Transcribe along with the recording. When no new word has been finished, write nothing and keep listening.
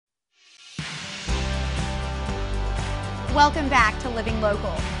Welcome back to Living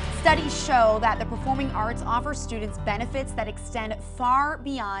Local. Studies show that the performing arts offer students benefits that extend far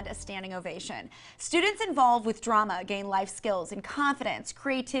beyond a standing ovation. Students involved with drama gain life skills in confidence,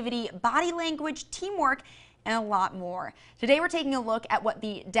 creativity, body language, teamwork, and a lot more. Today we're taking a look at what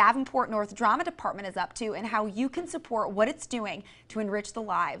the Davenport North Drama Department is up to and how you can support what it's doing to enrich the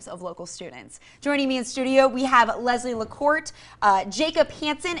lives of local students. Joining me in studio, we have Leslie LaCourte, Jacob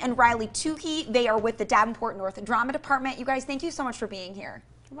Hansen, and Riley Tuhey. They are with the Davenport North Drama Department. You guys, thank you so much for being here.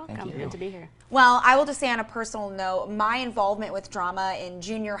 You're welcome. Good to be here. Well, I will just say on a personal note, my involvement with drama in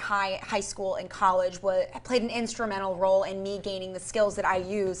junior high, high school, and college played an instrumental role in me gaining the skills that I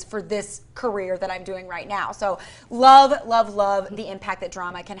use for this career that I'm doing right now. So love, love, love the impact that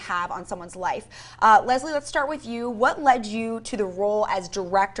drama can have on someone's life. Leslie, let's start with you. What led you to the role as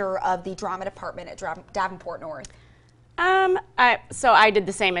director of the drama department at Davenport North? So I did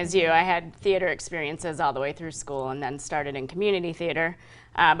the same as you. I had theater experiences all the way through school and then started in community theater.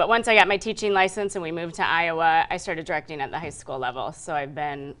 But once I got my teaching license and we moved to Iowa, I started directing at the high school level. So I've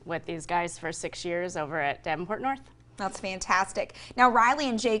been with these guys for 6 years over at Davenport North. That's fantastic. Now, Riley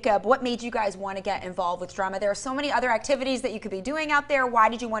and Jacob, what made you guys want to get involved with drama? There are so many other activities that you could be doing out there. Why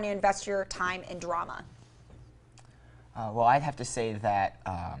did you want to invest your time in drama? Well, I'd have to say that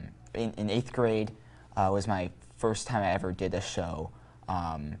in 8th grade was my first time I ever did a show.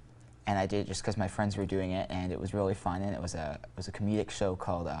 And I did it just because my friends were doing it, and it was really fun. And it was a comedic show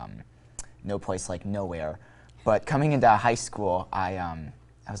called No Place Like Nowhere. But coming into high school, I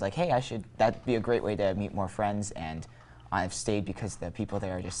was like, hey, that'd be a great way to meet more friends. And I've stayed because the people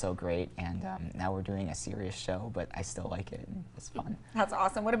there are just so great. And now we're doing a serious show, but I still like it, and it's fun. That's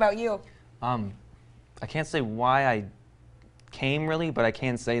awesome. What about you? I can't say why I came really, but I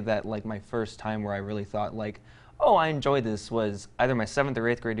can say that like my first time where I really thought like, oh, I enjoyed this was either my 7th or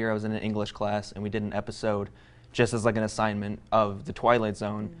 8th grade year. I was in an English class and we did an episode just as like an assignment of The Twilight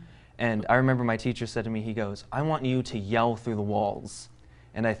Zone. And I remember my teacher said to me, he goes, I want you to yell through the walls.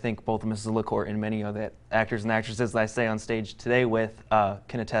 And I think both Mrs. LaCourte and many of the actors and actresses that I say on stage today with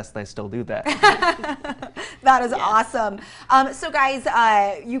can attest that I still do that. That is awesome. So guys,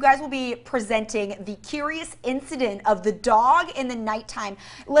 you guys will be presenting The Curious Incident of the Dog in the Nighttime.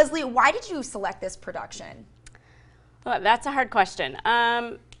 Leslie, why did you select this production? Well, that's a hard question.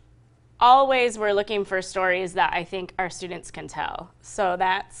 Always we're looking for stories that I think our students can tell. So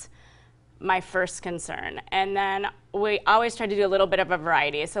that's my first concern. And then we always try to do a little bit of a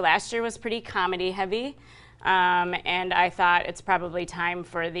variety. So last year was pretty comedy heavy. And I thought it's probably time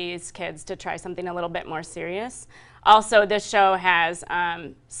for these kids to try something a little bit more serious. Also, this show has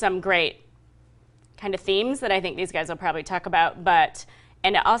some great kind of themes that I think these guys will probably talk about,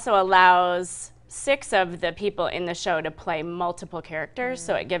 and it also allows 6 of the people in the show to play multiple characters,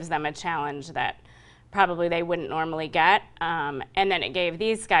 so it gives them a challenge that probably they wouldn't normally get. And then it gave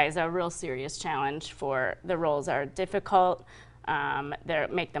these guys a real serious challenge for the roles are difficult, they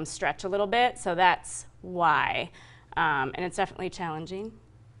make them stretch a little bit, so that's why. And it's definitely challenging.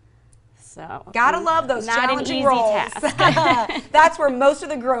 So gotta love those challenging roles. Not an easy task. That's where most of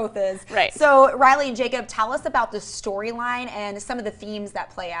the growth is. Right. So Riley and Jacob, tell us about the storyline and some of the themes that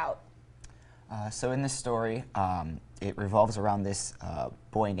play out. So in this story, it revolves around this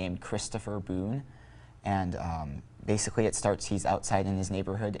boy named Christopher Boone, and basically it starts, he's outside in his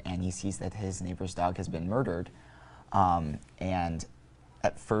neighborhood and he sees that his neighbor's dog has been murdered. And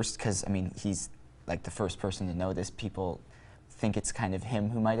at first, because I mean he's like the first person to know this, people think it's kind of him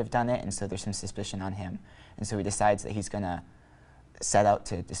who might have done it, and so there's some suspicion on him. And so he decides that he's gonna set out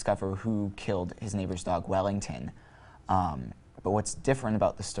to discover who killed his neighbor's dog, Wellington. But what's different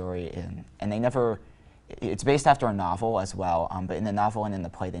about the story, it's based after a novel as well, but in the novel and in the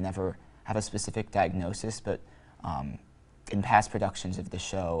play they never have a specific diagnosis, but in past productions of the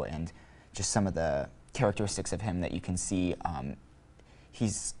show and just some of the characteristics of him that you can see,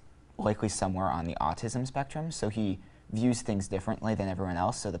 he's likely somewhere on the autism spectrum, so he views things differently than everyone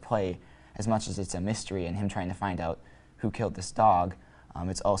else. So the play, as much as it's a mystery and him trying to find out who killed this dog,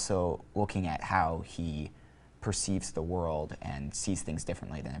 it's also looking at how he perceives the world and sees things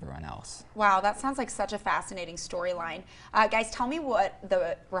differently than everyone else. Wow, that sounds like such a fascinating storyline. Guys, tell me what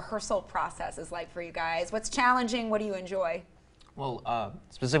the rehearsal process is like for you guys. What's challenging? What do you enjoy? Well,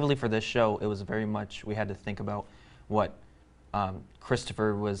 specifically for this show, it was very much, we had to think about what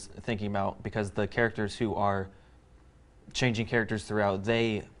Christopher was thinking about, because the characters who are changing characters throughout,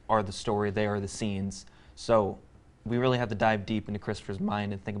 they are the story, they are the scenes. So we really have to dive deep into Christopher's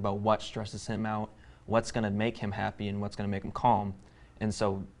mind and think about what stresses him out, what's going to make him happy, and what's going to make him calm. And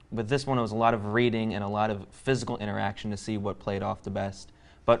so with this one, it was a lot of reading and a lot of physical interaction to see what played off the best.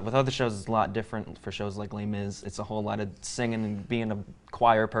 But with other shows, it's a lot different. For shows like Les Mis, it's a whole lot of singing and being a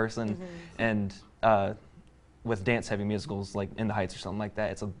choir person. And with dance-heavy musicals like In the Heights or something like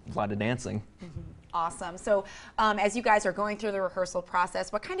that, it's a lot of dancing. Awesome. So as you guys are going through the rehearsal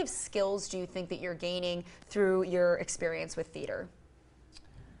process, what kind of skills do you think that you're gaining through your experience with theater?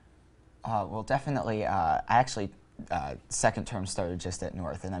 Well, definitely, I actually second term started just at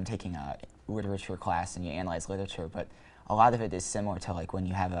North, and I'm taking a literature class, and you analyze literature, but a lot of it is similar to like when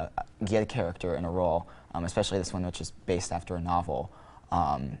you have get a character in a role, especially this one, which is based after a novel.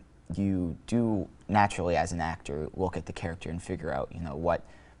 You do naturally, as an actor, look at the character and figure out, what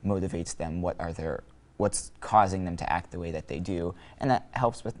motivates them, what's causing them to act the way that they do, and that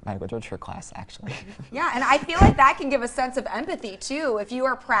helps with my literature class, actually. Yeah, and I feel like that can give a sense of empathy too. If you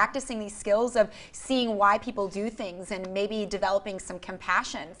are practicing these skills of seeing why people do things and maybe developing some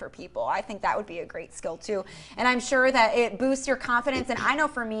compassion for people, I think that would be a great skill too. And I'm sure that it boosts your confidence. And I know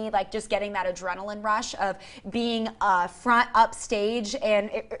for me, like just getting that adrenaline rush of being front up stage, and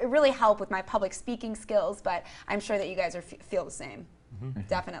it really helped with my public speaking skills. But I'm sure that you guys feel the same.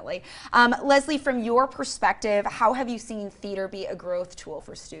 Definitely. Leslie, from your perspective, how have you seen theater be a growth tool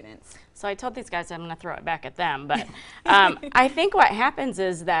for students? So I told these guys I'm going to throw it back at them, but I think what happens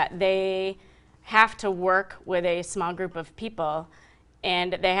is that they have to work with a small group of people,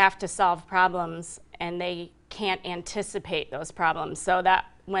 and they have to solve problems, and they can't anticipate those problems. So that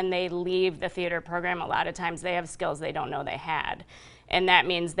when they leave the theater program, a lot of times they have skills they don't know they had. And that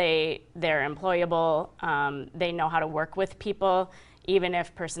means they're employable, they know how to work with people, even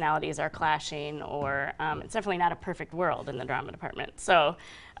if personalities are clashing, or it's definitely not a perfect world in the drama department. So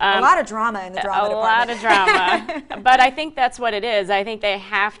a lot of drama in the drama department. A lot of drama. But I think that's what it is. I think they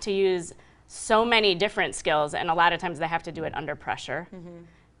have to use so many different skills, and a lot of times they have to do it under pressure.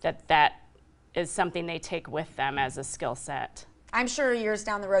 That is something they take with them as a skill set. I'm sure years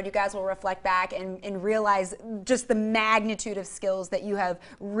down the road you guys will reflect back and realize just the magnitude of skills that you have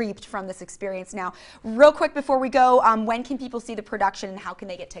reaped from this experience. Now, real quick before we go, when can people see the production and how can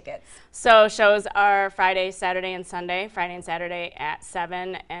they get tickets? So shows are Friday, Saturday, and Sunday. Friday and Saturday at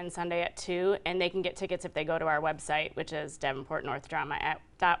 7 and Sunday at 2. And they can get tickets if they go to our website, which is Davenport North Drama at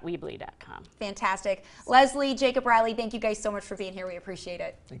 .weebly.com. Fantastic. Leslie, Jacob, Riley, thank you guys so much for being here. We appreciate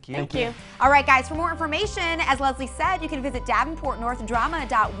it. Thank you. Thank you. All right, guys, for more information, as Leslie said, you can visit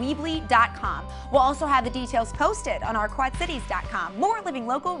DavenportNorthDrama.weebly.com. We'll also have the details posted on our QuadCities.com. More Living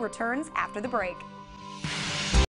Local returns after the break.